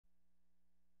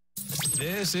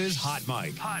This is Hot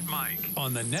Mic. Hot Mic.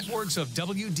 On the networks of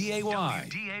WDAY.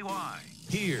 WDAY.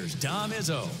 Here's Dom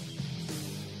Izzo.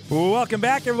 Welcome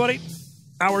back, everybody.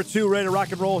 Hour 2, ready to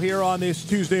rock and roll here on this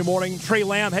Tuesday morning. Trey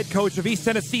Lamb, head coach of East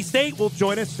Tennessee State, will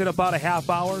join us in about a half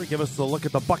hour. Give us a look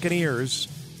at the Buccaneers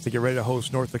to get ready to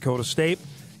host North Dakota State.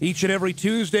 Each and every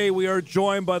Tuesday, we are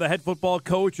joined by the head football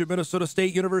coach at Minnesota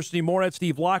State University Moorhead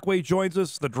Steve Laqua joins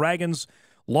us. The Dragons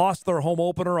lost their home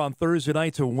opener on Thursday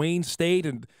night to Wayne State,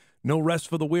 and no rest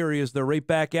for the weary as they're right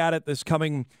back at it this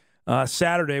coming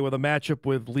Saturday with a matchup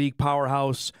with league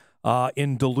powerhouse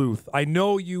in Duluth. I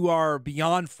know you are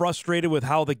beyond frustrated with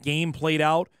how the game played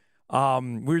out.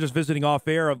 We were just visiting off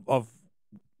air of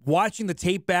watching the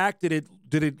tape back. Did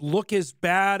it look as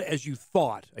bad as you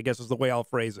thought, I guess is the way I'll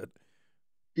phrase it?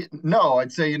 No,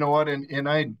 I'd say, you know what, and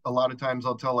a lot of times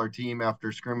I'll tell our team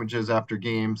after scrimmages, after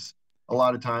games, a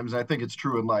lot of times, I think it's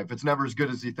true in life. It's never as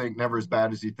good as you think, never as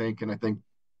bad as you think. And I think,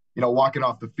 you know, walking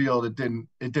off the field, it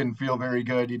didn't feel very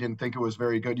good. You didn't think it was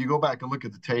very good. You go back and look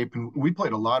at the tape, and we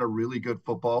played a lot of really good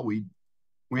football. We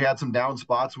had some down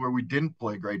spots where we didn't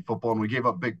play great football, and we gave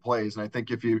up big plays. And I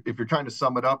think if you're trying to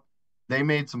sum it up, they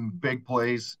made some big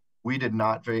plays. We did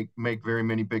not make very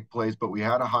many big plays, but we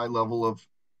had a high level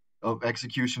of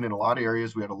execution in a lot of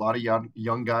areas. We had a lot of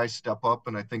young guys step up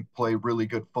and I think play really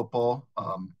good football.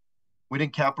 We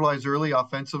didn't capitalize early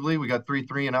offensively. We got 3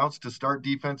 3-and-outs to start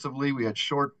defensively. We had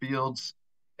short fields,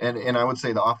 and I would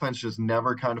say the offense just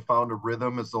never kind of found a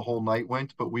rhythm as the whole night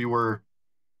went. But we were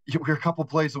a couple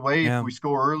plays away. Yeah. If we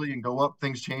score early and go up,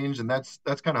 things change, and that's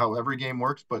kind of how every game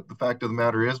works. But the fact of the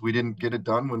matter is, we didn't get it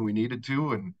done when we needed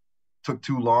to, and took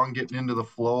too long getting into the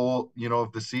flow, you know,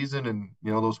 of the season. And,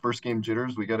 you know, those first game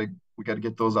jitters, we got to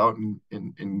get those out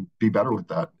and be better with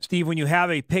that. Steve, when you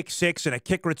have a pick six and a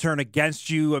kick return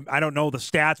against you, I don't know the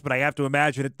stats, but I have to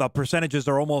imagine the percentages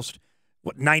are almost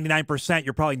 99%.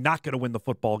 You're probably not going to win the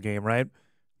football game, right?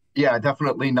 Yeah,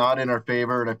 definitely not in our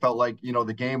favor. And I felt like, you know,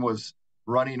 the game was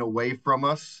running away from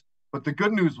us. But the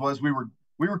good news was we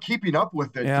were keeping up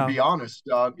with it, to be honest.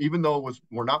 Even though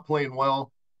we're not playing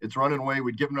well, it's running away.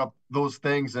 We'd given up those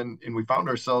things, and we found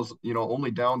ourselves, you know, only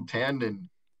down 10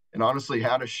 and honestly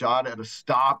had a shot at a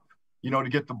stop, you know, to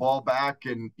get the ball back.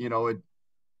 And, you know, it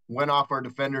went off our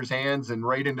defenders' hands and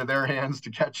right into their hands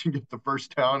to catch and get the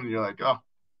first down. And you're like, oh,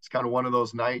 it's kind of one of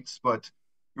those nights. But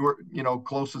we were, you know,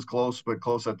 close is close, but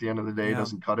close at the end of the day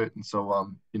doesn't cut it. And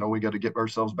so, you know, we got to get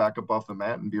ourselves back up off the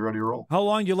mat and be ready to roll. How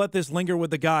long do you let this linger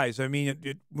with the guys? I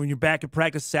mean, when you're back at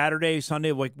practice Saturday,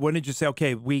 Sunday, like when did you say,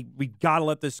 okay, we got to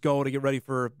let this go to get ready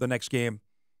for the next game?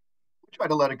 We tried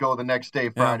to let it go the next day,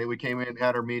 Friday. We came in,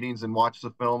 had our meetings, and watched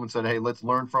the film and said, hey, let's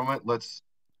learn from it. Let's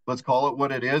call it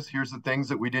what it is. Here's the things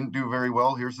that we didn't do very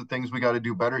well. Here's the things we got to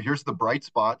do better. Here's the bright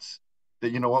spots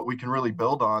that, you know what, we can really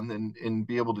build on and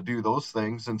be able to do those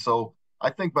things. And so I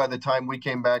think by the time we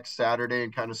came back Saturday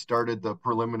and kind of started the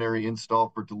preliminary install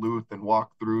for Duluth and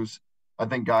walkthroughs, I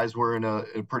think guys were in a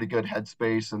pretty good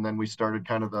headspace. And then we started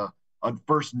kind of the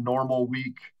first normal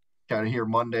week kind of here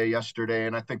Monday, yesterday.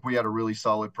 And I think we had a really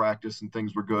solid practice and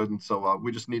things were good. And so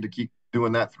we just need to keep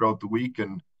doing that throughout the week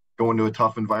and go into a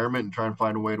tough environment and try and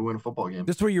find a way to win a football game.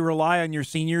 This is where you rely on your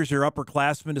seniors, your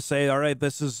upperclassmen to say, all right,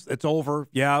 it's over.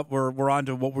 Yeah, we're on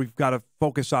to what we've got to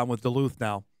focus on with Duluth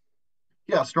now.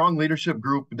 Yeah, strong leadership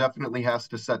group definitely has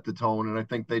to set the tone. And I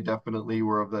think they definitely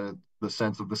were of the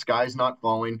sense of the sky's not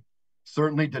falling.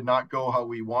 Certainly did not go how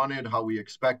we wanted, how we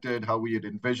expected, how we had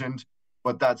envisioned,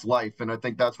 but that's life. And I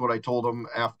think that's what I told them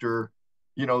after,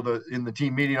 you know, in the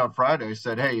team meeting on Friday. I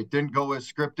said, hey, it didn't go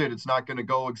as scripted. It's not going to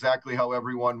go exactly how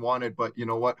everyone wanted, but you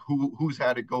know what? Who's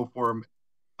had it go for them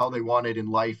how they wanted in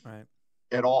life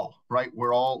at all, right?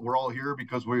 We're all here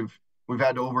because we've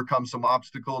had to overcome some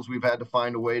obstacles. We've had to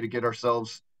find a way to get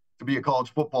ourselves to be a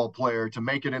college football player, to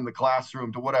make it in the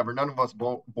classroom, to whatever. None of us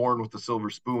born with a silver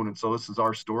spoon. And so this is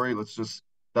our story.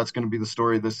 That's going to be the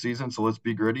story of this season. So let's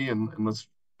be gritty and let's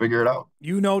figure it out.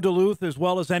 You know Duluth as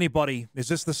well as anybody. Is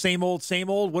this the same old, same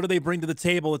old? What do they bring to the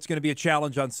table? It's going to be a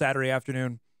challenge on Saturday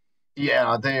afternoon.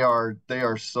 Yeah, they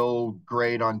are so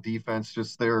great on defense.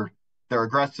 Just they're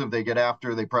aggressive. They get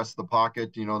after, they press the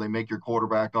pocket, you know, they make your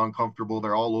quarterback uncomfortable.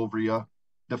 They're all over you,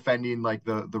 defending like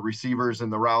the receivers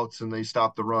and the routes, and they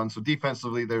stop the run. So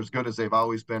defensively, they're as good as they've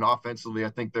always been. Offensively,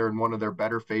 I think they're in one of their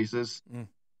better phases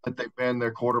that they've been.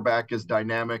 Their quarterback is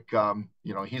dynamic.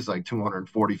 You know, he's like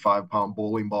 245-pound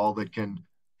bowling ball that can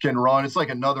run. It's like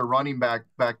another running back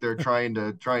there trying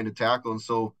to tackle. And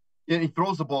so he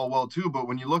throws the ball well too. But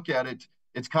when you look at it,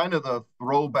 it's kind of the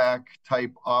throwback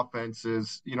type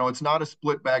offenses. You know, it's not a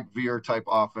split back veer type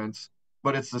offense,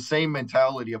 but it's the same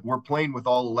mentality of we're playing with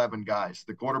all 11 guys.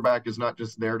 The quarterback is not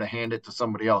just there to hand it to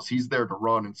somebody else. He's there to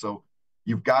run. And so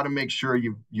you've got to make sure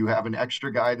you have an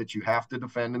extra guy that you have to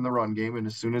defend in the run game. And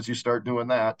as soon as you start doing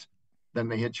that, then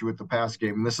they hit you with the pass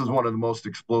game. And this is one of the most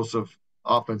explosive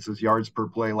offenses, yards per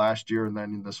play last year, and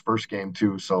then in this first game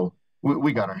too. So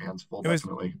we got our hands full,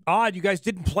 definitely. It was odd you guys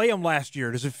didn't play them last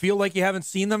year. Does it feel like you haven't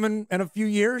seen them in a few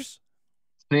years?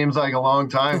 Seems like a long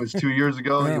time. It was 2 years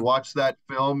ago. Yeah. You watch that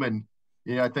film, and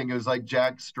I think it was like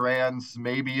Jack Strand's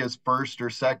maybe his first or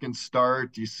second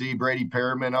start. You see Brady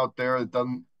Perriman out there that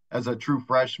done as a true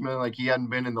freshman, like he hadn't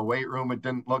been in the weight room. It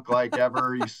didn't look like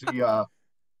ever. You see,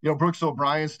 Brooks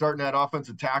O'Brien starting that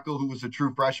offensive tackle, who was a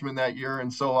true freshman that year.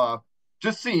 And so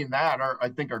just seeing that, I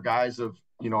think our guys have,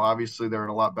 obviously they're in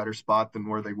a lot better spot than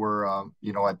where they were,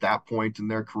 at that point in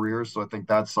their careers. So I think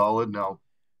that's solid. Now,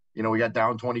 we got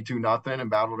down 22-0 and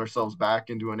battled ourselves back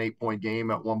into an 8-point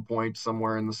game at one point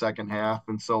somewhere in the second half.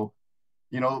 And so,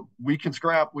 we can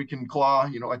scrap, we can claw.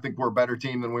 I think we're a better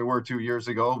team than we were 2 years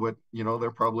ago, but,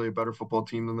 they're probably a better football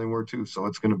team than they were too. So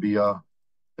it's going to be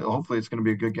hopefully it's going to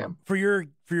be a good game. For your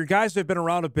guys that have been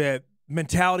around a bit,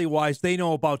 mentality-wise, they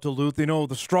know about Duluth. They know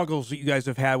the struggles that you guys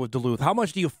have had with Duluth. How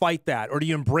much do you fight that, or do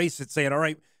you embrace it, saying, all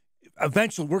right,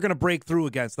 eventually we're going to break through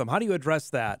against them? How do you address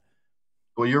that?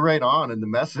 Well, you're right on. And the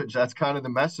message, that's kind of the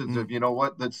message of,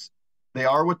 they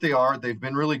are what they are. They've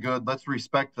been really good. Let's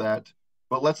respect that.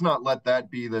 But let's not let that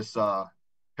be this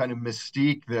kind of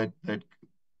mystique that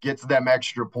gets them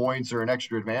extra points or an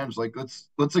extra advantage. Like,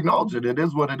 let's acknowledge it. It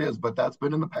is what it is, but that's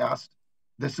been in the past.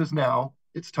 This is now.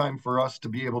 It's time for us to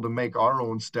be able to make our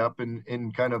own step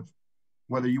in kind of,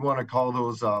 whether you want to call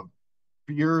those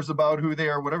fears about who they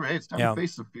are, whatever. Hey, it's time to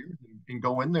face the fears and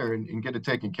go in there and get it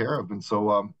taken care of. And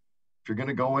so if you're going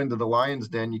to go into the Lions'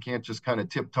 den, you can't just kind of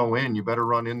tiptoe in. You better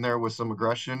run in there with some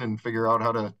aggression and figure out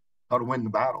how to win the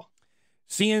battle.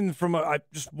 Seeing from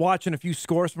just watching a few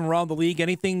scores from around the league,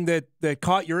 anything that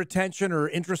caught your attention or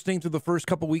interesting through the first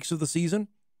couple weeks of the season?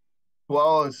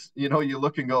 Well, it's, you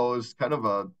look and go, it's kind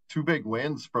of two big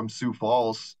wins from Sioux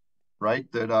Falls, right?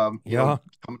 That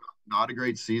not a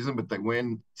great season, but they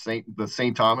win the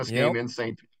St. Thomas game in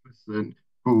St. Thomas, and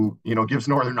who gives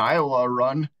Northern Iowa a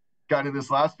run kind of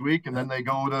this last week, and then they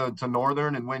go to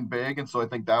Northern and win big. And so I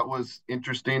think that was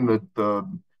interesting that the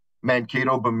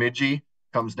Mankato-Bemidji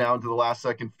comes down to the last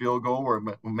second field goal where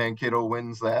Mankato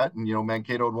wins that. And,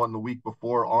 Mankato had won the week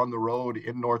before on the road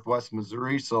in Northwest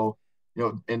Missouri. So,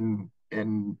 and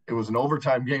it was an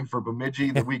overtime game for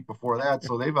Bemidji the week before that.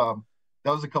 So they've, that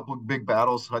was a couple of big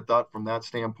battles, I thought, from that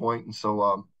standpoint. And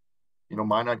so,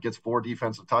 Minot gets 4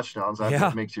 defensive touchdowns.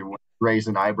 That makes you raise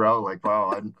an eyebrow. Like,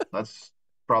 wow, that's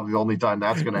probably the only time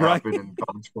that's going to happen in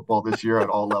college football this year at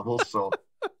all levels. So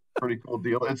pretty cool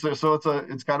deal. It's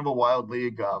kind of a wild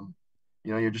league.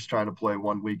 You're just trying to play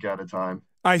 1 week at a time.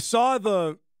 I saw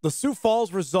the Sioux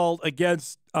Falls result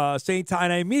against St. Thomas,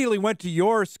 and I immediately went to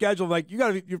your schedule. Like,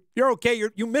 you're okay.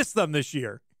 You missed them this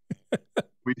year.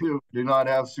 We do not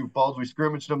have Sioux Falls. We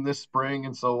scrimmaged them this spring,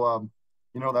 and so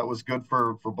that was good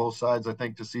for both sides, I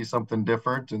think, to see something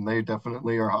different. And they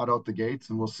definitely are hot out the gates,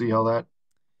 and we'll see how that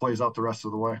plays out the rest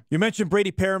of the way. You mentioned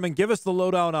Brady Perriman. Give us the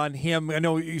lowdown on him. I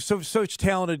know you're such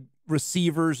talented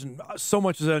receivers and so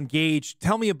much is engaged.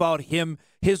 Tell me about him,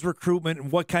 his recruitment,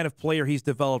 and what kind of player he's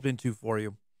developed into for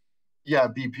you. Yeah,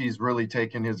 BP's really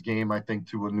taken his game, I think,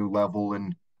 to a new level.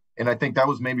 And I think that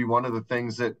was maybe one of the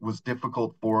things that was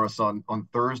difficult for us on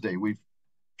Thursday. We've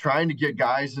trying to get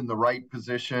guys in the right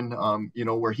position,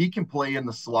 where he can play in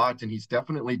the slot, and he's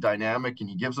definitely dynamic and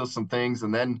he gives us some things.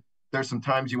 And then there's some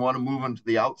times you want to move him to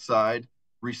the outside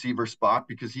receiver spot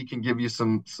because he can give you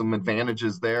some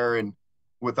advantages there. And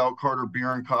without Carter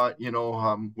Bierencott,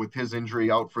 with his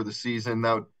injury out for the season,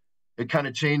 that it kind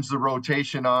of changed the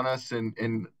rotation on us.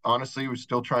 And honestly, we're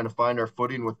still trying to find our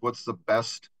footing with what's the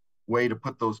best way to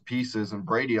put those pieces. And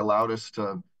Brady allowed us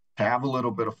to have a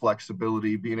little bit of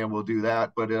flexibility, being able to do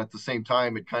that. But at the same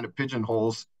time, it kind of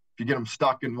pigeonholes. If you get them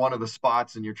stuck in one of the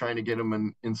spots and you're trying to get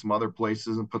them in some other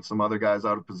places and put some other guys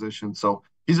out of position. So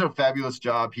he's done a fabulous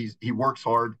job. He works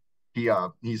hard.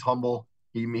 He's humble.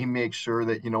 He makes sure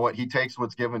that, he takes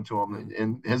what's given to him.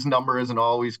 And his number isn't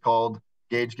always called.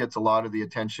 Gage gets a lot of the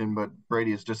attention, but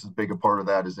Brady is just as big a part of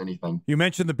that as anything. You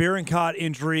mentioned the Bierencott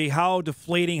injury. How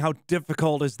deflating, how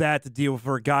difficult is that to deal with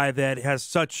for a guy that has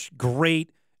such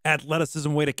great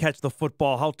athleticism, way to catch the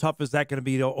football? How tough is that going to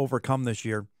be to overcome this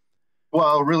year?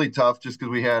 Well, really tough, just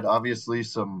because we had obviously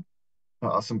some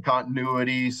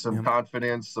continuity, some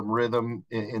confidence, some rhythm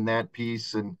in that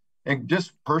piece. And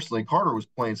just personally, Carter was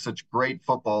playing such great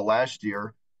football last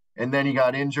year. And then he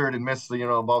got injured and missed,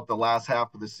 about the last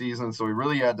half of the season. So he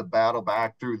really had to battle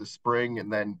back through the spring.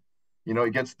 And then, he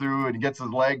gets through and he gets his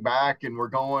leg back and we're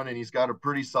going, and he's got a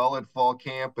pretty solid fall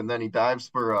camp. And then he dives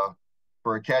for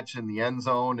for a catch in the end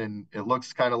zone, and it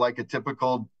looks kind of like a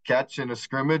typical catch in a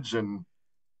scrimmage, and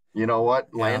you know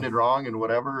what, landed wrong and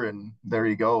whatever, and there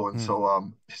you go. And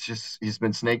so it's just he's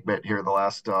been snake bit here the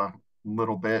last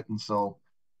little bit, and so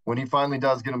when he finally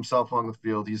does get himself on the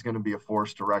field, he's going to be a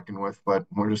force to reckon with. But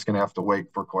we're just going to have to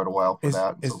wait for quite a while for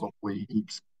that. So hopefully he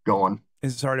keeps going.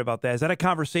 Sorry about that. Is that a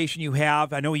conversation you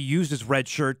have? I know he used his red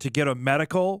shirt to get a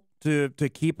medical to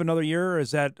keep another year. Or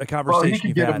is that a conversation? Well, he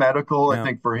could get a medical. Yeah. I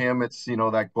think for him, it's,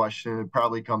 that question. It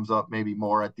probably comes up maybe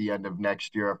more at the end of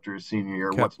next year after his senior year.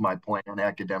 Okay. What's my plan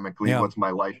academically? Yeah. What's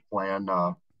my life plan?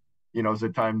 Is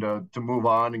it time to move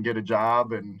on and get a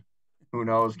job and who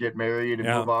knows, get married and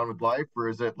move on with life? Or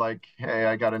is it like, hey,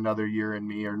 I got another year in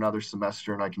me or another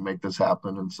semester and I can make this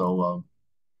happen? And so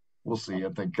we'll see. I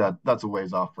think that's a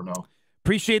ways off for now.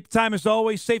 Appreciate the time as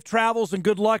always. Safe travels and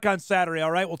good luck on Saturday.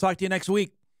 All right, we'll talk to you next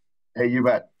week. Hey, you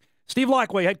bet. Steve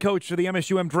Laqua, head coach of the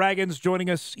MSUM Dragons, joining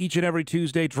us each and every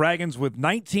Tuesday. Dragons with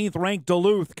 19th ranked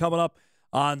Duluth coming up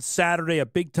on Saturday, a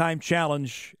big-time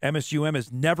challenge. MSUM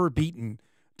has never beaten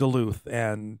Duluth,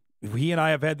 and he and I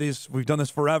have had this. We've done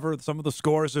this forever. Some of the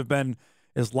scores have been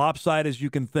as lopsided as you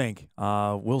can think.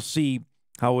 We'll see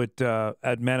how it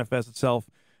manifests itself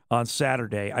on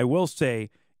Saturday. I will say,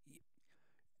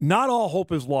 not all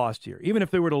hope is lost here. Even if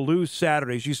they were to lose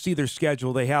Saturdays, you see their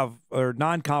schedule. They have a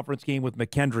non-conference game with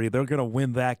McKendree. They're going to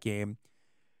win that game.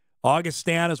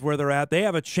 Augustana is where they're at. They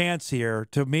have a chance here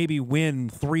to maybe win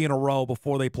 3 in a row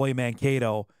before they play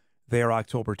Mankato there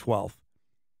October 12th.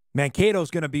 Mankato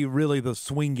is going to be really the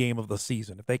swing game of the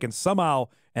season. If they can somehow,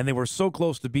 and they were so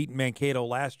close to beating Mankato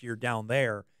last year down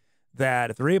there, that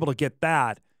if they're able to get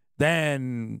that,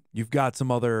 then you've got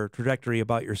some other trajectory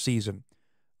about your season.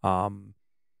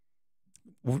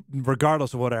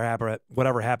 Regardless of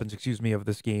whatever happens, of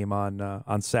this game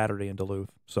on Saturday in Duluth.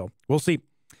 So we'll see.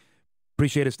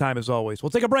 Appreciate his time as always.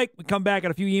 We'll take a break. We come back, got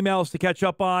a few emails to catch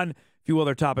up on, a few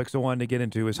other topics I wanted to get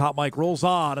into as Hot Mike rolls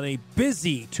on a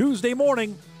busy Tuesday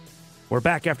morning. We're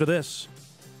back after this.